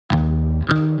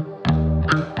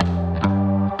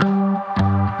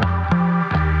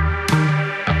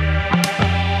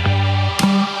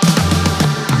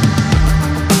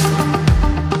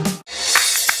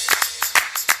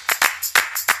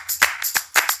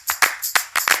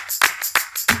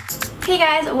Hey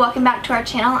guys, welcome back to our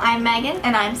channel. I'm Megan.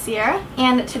 And I'm Ciera.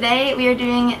 And today we are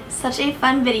doing such a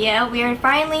fun video. We are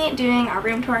finally doing our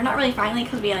room tour. Not really finally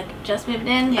because we just moved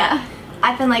in, Yeah. but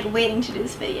I've been waiting to do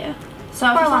this video.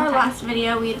 So for our last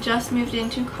video, we had just moved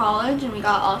into college and we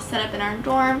got all set up in our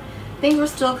dorm. Things were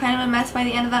still kind of a mess by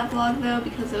the end of that vlog though,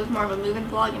 because it was more of a move-in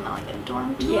vlog and not like a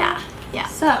dorm tour. Yeah.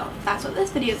 So that's what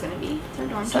this video is going to be. It's our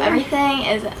dorm So tour. everything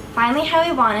is finally how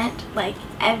we want it. Like,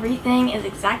 everything is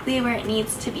exactly where it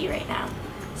needs to be right now.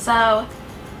 So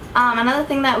another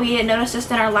thing that we had noticed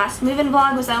just in our last move-in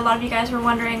vlog was that a lot of you guys were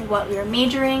wondering what we were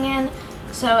majoring in.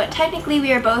 So technically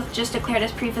we are both just declared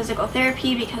as pre-physical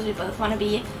therapy because we both want to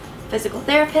be physical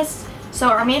therapists. So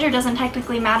our major doesn't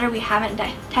technically matter. We haven't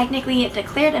technically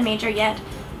declared a major yet,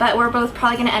 but we're both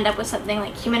probably going to end up with something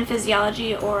like human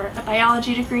physiology or a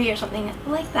biology degree or something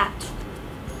like that.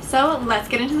 So let's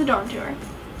get into the dorm tour.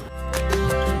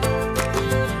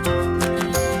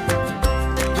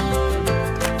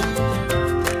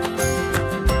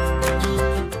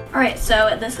 Alright,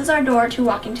 so this is our door to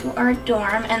walk into our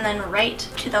dorm, and then right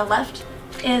to the left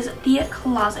is the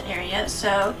closet area.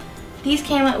 So these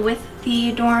came with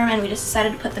the dorm and we just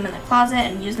decided to put them in the closet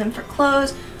and use them for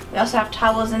clothes. We also have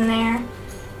towels in there.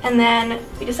 And then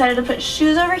we decided to put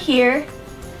shoes over here,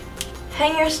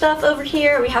 hanger stuff over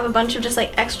here. We have a bunch of just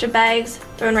extra bags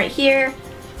thrown right here.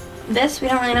 This we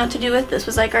don't really know what to do with. This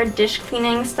was our dish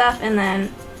cleaning stuff, and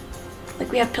then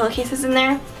we have pillowcases in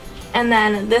there. And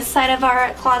then this side of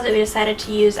our closet we decided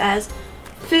to use as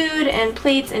food and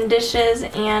plates and dishes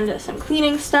and some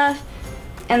cleaning stuff.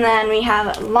 And then we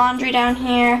have laundry down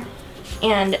here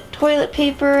and toilet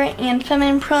paper and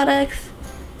feminine products.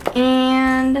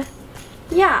 And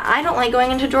yeah, I don't like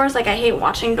going into drawers. I hate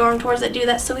watching dorm tours that do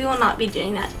that, so we will not be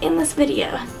doing that in this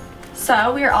video.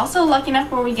 So we are also lucky enough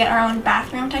where we get our own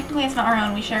bathroom. Technically it's not our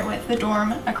own, we share it with the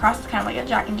dorm across. It's kind of like a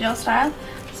Jack and Jill style.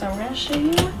 So we're going to show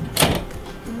you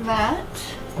that.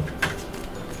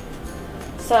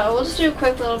 So we'll just do a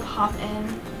quick little pop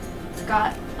in. It's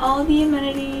got all the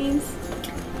amenities.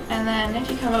 And then if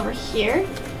you come over here,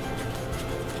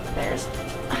 there's,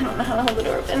 I don't know how the hell the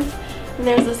door opens.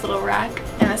 There's this little rack,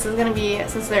 and this is going to be,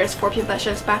 since there's 4 people that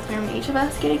share this bathroom, each of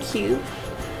us get a cube.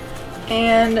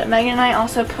 And Megan and I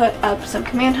also put up some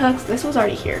command hooks. This was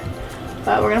already here,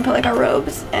 but we're going to put our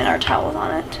robes and our towels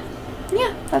on it.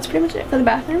 Yeah, that's pretty much it for the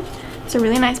bathroom. It's a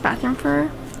really nice bathroom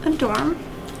for a dorm.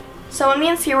 So when me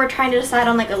and Ciera were trying to decide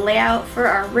on a layout for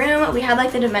our room, we had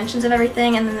the dimensions of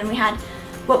everything, and then we had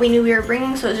what we knew we were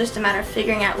bringing, so it was just a matter of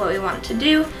figuring out what we wanted to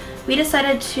do. We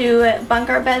decided to bunk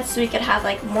our beds so we could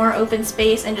have more open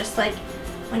space, and just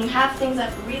when you have things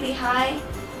up really high,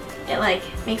 it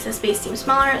makes the space seem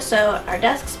smaller. So our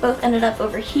desks both ended up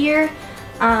over here.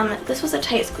 This was a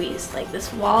tight squeeze.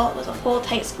 This wall was a whole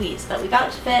tight squeeze, but we got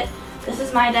it to fit. This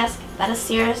is my desk, that is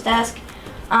Ciera's desk.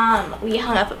 We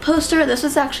hung up a poster. This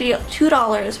was actually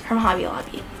 $2 from Hobby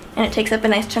Lobby, and it takes up a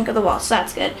nice chunk of the wall, so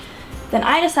that's good. Then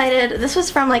I decided, this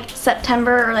was from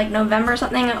September or November or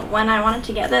something when I wanted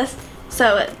to get this.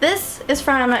 So this is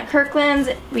from Kirkland's.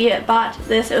 We bought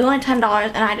this, it was only $10,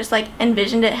 and I just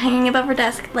envisioned it hanging above her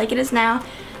desk like it is now.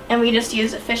 And we just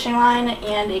used a fishing line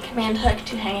and a command hook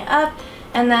to hang it up,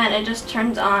 and then it just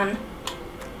turns on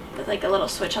with a little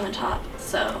switch on the top.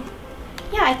 So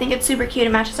yeah, I think it's super cute.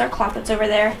 It matches our clock that's over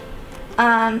there.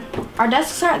 Our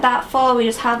desks aren't that full. We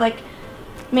just have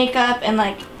makeup and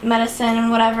medicine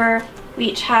and whatever. We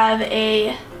each have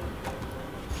a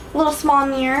little small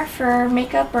mirror for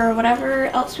makeup or whatever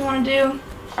else we want to do.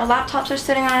 Our laptops are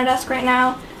sitting on our desk right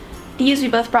now. These we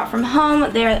both brought from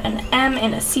home. They're an M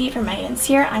and a C for Megan and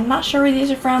Ciera. I'm not sure where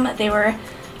these are from. They were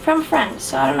from friends,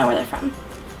 so I don't know where they're from.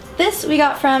 This we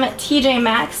got from TJ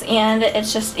Maxx, and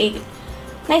it's just a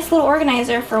nice little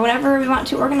organizer for whatever we want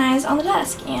to organize on the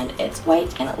desk, and it's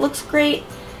white and it looks great.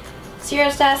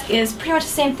 Ciera's desk is pretty much the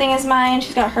same thing as mine.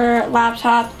 She's got her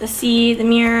laptop, the C, the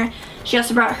mirror. She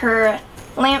also brought her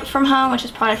lamp from home, which is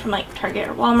probably from Target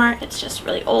or Walmart. It's just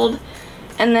really old.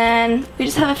 And then we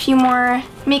just have a few more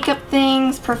makeup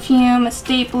things, perfume, a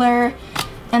stapler.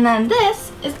 And then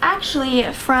this is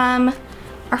actually from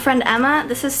our friend Emma.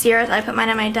 This is Ciera's. I put mine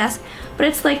on my desk. But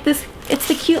it's this, it's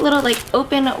the cute little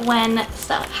open when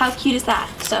stuff. How cute is that?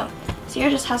 So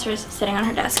Ciera just has hers sitting on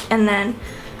her desk. And then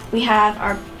we have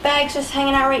our bags just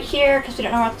hanging out right here because we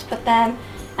don't know where to put them.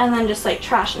 And then just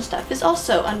trash and stuff is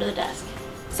also under the desk.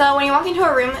 So when you walk into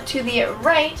our room, to the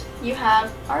right, you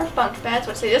have our bunk beds,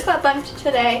 which they just got bunked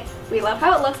today. We love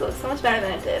how it looks. It looks so much better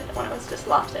than it did when it was just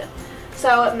lofted.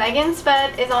 So Megan's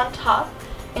bed is on top,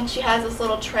 and she has this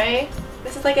little tray.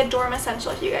 This is a dorm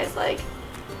essential if you guys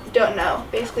don't know.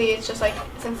 Basically, it's just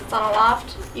since it's on a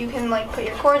loft, you can put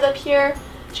your cords up here,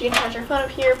 She can charge her phone up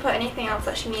here, put anything else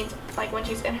that she needs, like when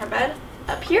she's in her bed,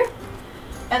 up here.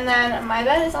 And then my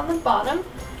bed is on the bottom,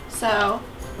 so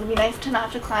it would be nice to not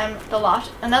have to climb the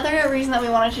loft. Another reason that we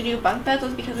wanted to do bunk beds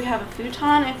was because we have a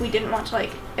futon. If we didn't want to,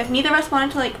 like, if neither of us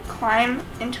wanted to, like, climb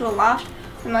into a loft,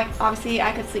 then, like, obviously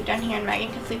I could sleep down here and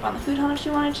Megan could sleep on the futon if she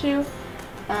wanted to.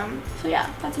 So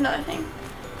yeah, that's another thing.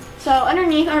 So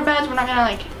underneath our beds, we're not gonna,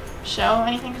 like, show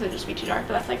anything because it would just be too dark,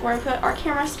 but that's, like, where we put our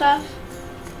camera stuff.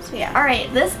 So yeah.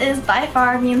 Alright, this is by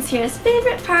far me and Ciera's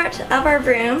favorite part of our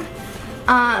room,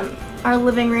 our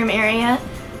living room area.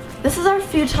 This is our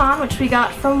futon, which we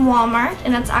got from Walmart,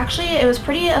 and it was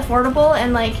pretty affordable,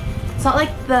 and like, it's not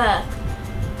like the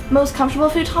most comfortable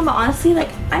futon, but honestly, like,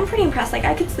 I'm pretty impressed. Like,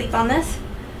 I could sleep on this.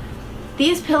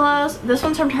 These pillows, this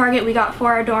one's from Target, we got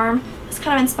for our dorm. This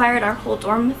kind of inspired our whole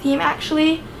dorm theme,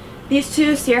 actually. These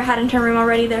two Ciera had in her room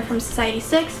already. They're from Society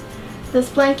 6. This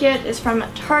blanket is from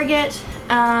Target,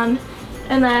 and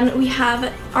then we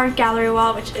have our gallery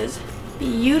wall, which is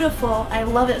beautiful. I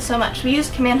love it so much. We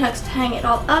used command hooks to hang it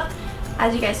all up,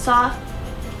 as you guys saw.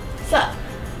 So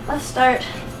let's start.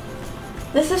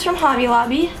 This is from Hobby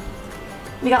Lobby.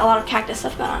 We got a lot of cactus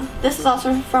stuff going on. This is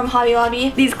also from Hobby Lobby.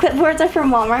 These clipboards are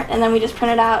from Walmart, and then we just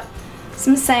printed out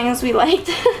some sayings we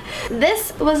liked.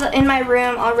 This was in my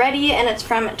room already, and it's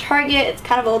from Target. It's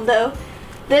kind of old though.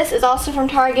 This is also from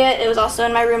Target. It was also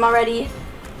in my room already.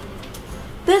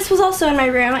 This was also in my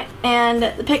room, and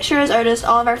the pictures are just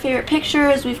all of our favorite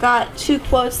pictures. We've got 2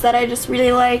 quotes that I just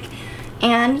really like,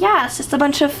 and yeah, it's just a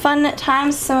bunch of fun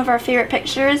times, some of our favorite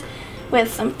pictures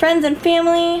with some friends and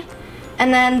family.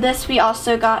 And then this we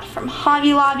also got from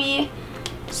Hobby Lobby,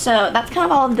 so that's kind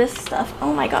of all of this stuff.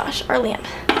 Oh my gosh, our lamp.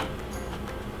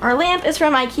 Our lamp is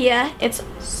from IKEA. It's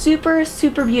super,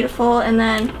 super beautiful, and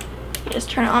then you just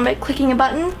turn it on by clicking a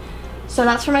button. So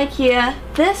that's from IKEA.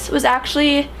 This was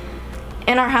actually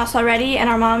in our house already, and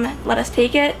our mom let us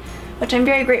take it, which I'm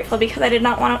very grateful because I did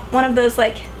not want one of those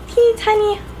like teeny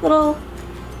tiny little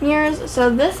mirrors. So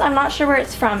this, I'm not sure where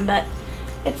it's from, but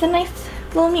it's a nice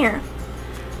little mirror.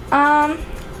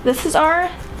 This is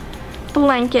our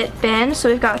blanket bin. So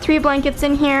we've got 3 blankets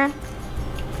in here.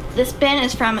 This bin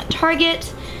is from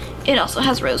Target. It also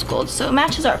has rose gold, so it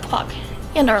matches our clock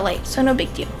and our light, so no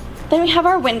big deal. Then we have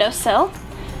our windowsill.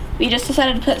 We just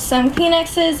decided to put some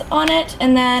Kleenexes on it,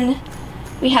 and then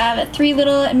we have 3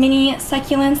 little mini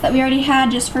succulents that we already had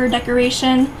just for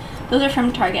decoration. Those are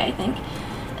from Target, I think.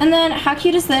 And then how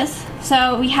cute is this?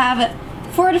 So we have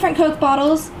 4 different Coke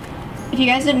bottles. If you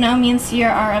guys didn't know, me and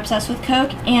Ciera are obsessed with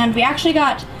Coke, and we actually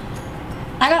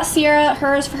I got Ciera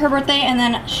hers for her birthday, and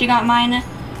then she got mine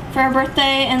for her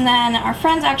birthday, and then our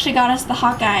friends actually got us the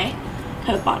Hawkeye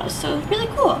Coke bottles, so really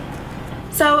cool.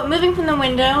 So moving from the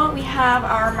window, we have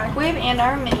our microwave and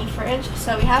our mini fridge.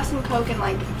 So we have some Coke and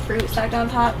like fruit stacked on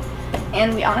top,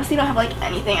 and we honestly don't have like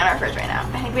anything in our fridge right now.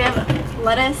 I think we have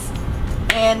lettuce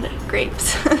and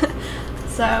grapes.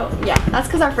 So yeah, that's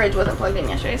because our fridge wasn't plugged in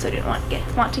yesterday, so I didn't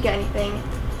want to get anything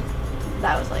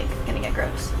that was like gonna get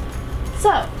gross.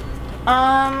 So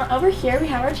over here we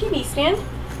have our TV stand.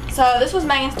 So this was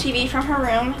Megan's TV from her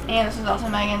room, and this is also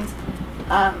Megan's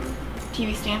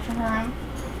TV stand from her room.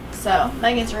 So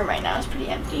Megan's room right now is pretty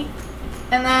empty.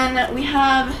 And then we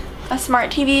have a smart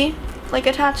TV like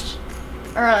attached,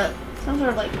 or some sort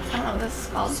of like, I don't know what this is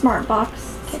called. Smart box.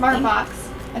 Smart box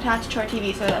attached to our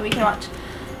TV so that we can watch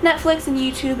Netflix and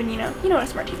YouTube, and you know what a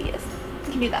smart TV is.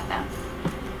 We can do that now.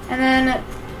 And then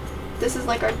this is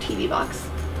like our TV box.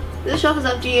 This shelf is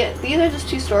empty. These are just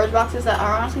 2 storage boxes that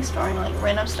are honestly storing like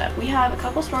random stuff. We have a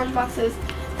couple storage boxes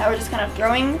that we're just kind of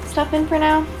throwing stuff in for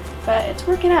now, but it's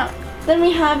working out. Then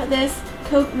we have this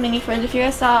Coke mini fridge. If you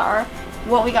guys saw our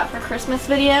what we got for Christmas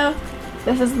video,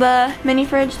 this is the mini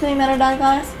fridge thing that our dad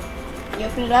got us. You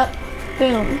open it up,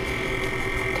 boom,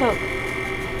 Coke.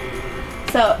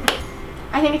 So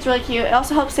I think it's really cute. It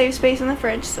also helps save space in the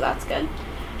fridge, so that's good.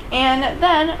 And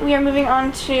then we are moving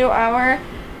on to our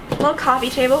little coffee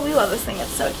table. We love this thing. It's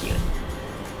so cute.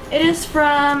 It is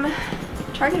from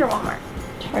Target or Walmart?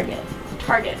 Target.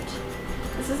 Target.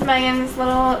 This is Megan's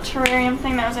little terrarium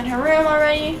thing that was in her room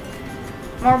already.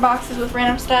 More boxes with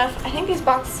random stuff. I think these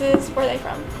boxes, where are they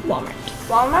from? Walmart.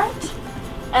 Walmart.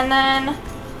 And then,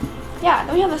 yeah,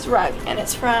 then we have this rug, and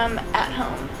it's from At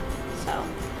Home. So,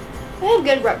 they have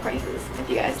good rug prices, if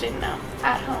you guys didn't know.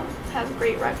 At Home has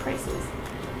great rug prices.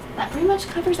 That pretty much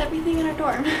covers everything in our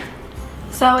dorm.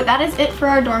 So that is it for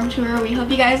our dorm tour. We hope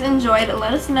you guys enjoyed.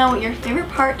 Let us know what your favorite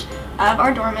part of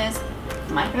our dorm is.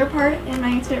 My favorite part and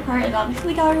Megan's favorite part is obviously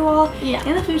the gallery wall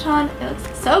and the futon. It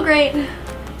looks so great.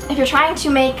 If you're trying to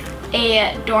make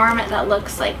a dorm that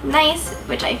looks like nice,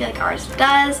 which I feel like ours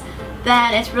does,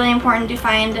 then it's really important to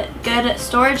find good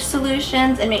storage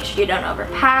solutions and make sure you don't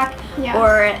overpack. Yeah.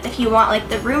 Or if you want like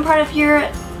the room part of your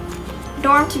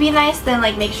dorm to be nice, then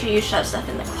like make sure you shove stuff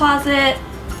in the closet.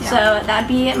 Yeah. So that'd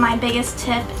be my biggest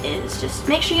tip, is just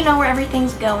make sure you know where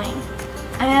everything's going.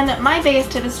 And my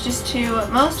biggest tip is just to,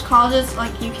 most colleges,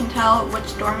 like, you can tell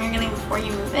which dorm you're getting before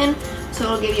you move in, so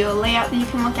it'll give you a layout that you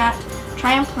can look at.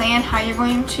 Try and plan how you're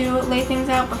going to lay things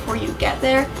out before you get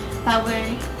there. That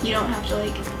way you don't have to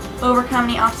like overcome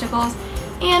any obstacles.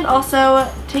 And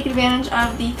also take advantage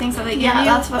of the things that they give you. Yeah,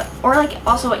 that's what, or like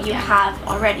also what you have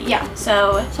already. Yeah.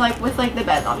 So like with like the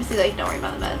beds, obviously like don't worry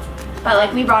about the beds. But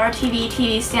like we brought our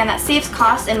TV stand, that saves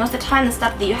cost, and most of the time the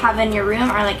stuff that you have in your room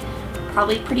are like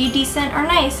probably pretty decent or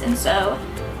nice, and so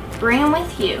bring them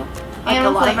with you. Like and a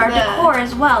lot like of our decor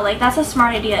as well. Like that's a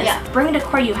smart idea. Yeah. Bring a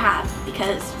decor you have,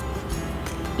 because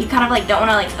you kind of like don't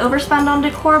want to like overspend on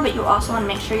decor, but you also want to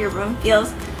make sure your room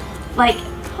feels like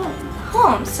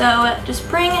home. So just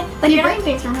bring like you bring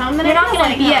things from home. Then you're not gonna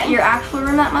like be at your actual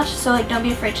room that much, so like don't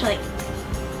be afraid to like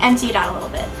empty it out a little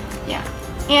bit. Yeah.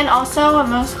 And also,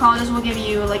 most colleges will give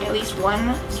you like at least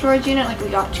one storage unit. Like we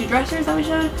got 2 dressers that we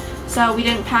showed, so we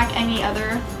didn't pack any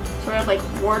other sort of like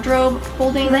wardrobe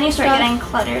holding. And then you start stuff. getting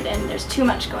cluttered, and there's too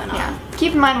much going on. Yeah.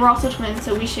 Keep in mind we're also twins,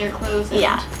 so we share clothes. And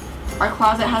yeah. Our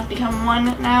closet has become one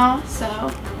now,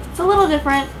 so it's a little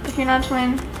different if you're not a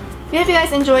twin. But if you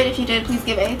guys enjoyed, if you did, please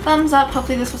give a thumbs up.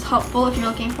 Hopefully this was helpful if you're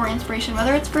looking for inspiration,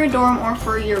 whether it's for a dorm or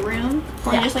for your room,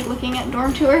 or just like looking at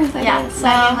dorm tours.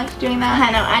 I liked doing that.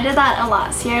 I know, I did that a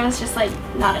lot. Ciera was just like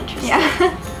not interested.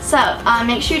 Yeah. So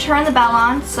make sure you turn the bell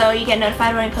on so you get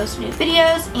notified when we post new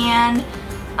videos, and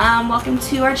welcome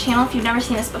to our channel if you've never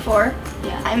seen us before.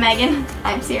 Yeah. I'm Megan.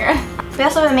 I'm Ciera. We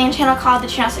also have a main channel called the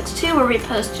Gymnastics 2, where we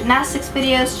post gymnastics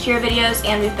videos, cheer videos,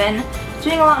 and we've been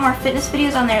doing a lot more fitness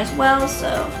videos on there as well,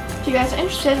 so if you guys are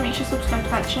interested, make sure to subscribe to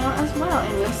that channel as well,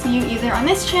 and we'll see you either on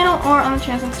this channel or on the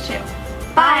Gymnastics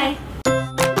 2. Bye!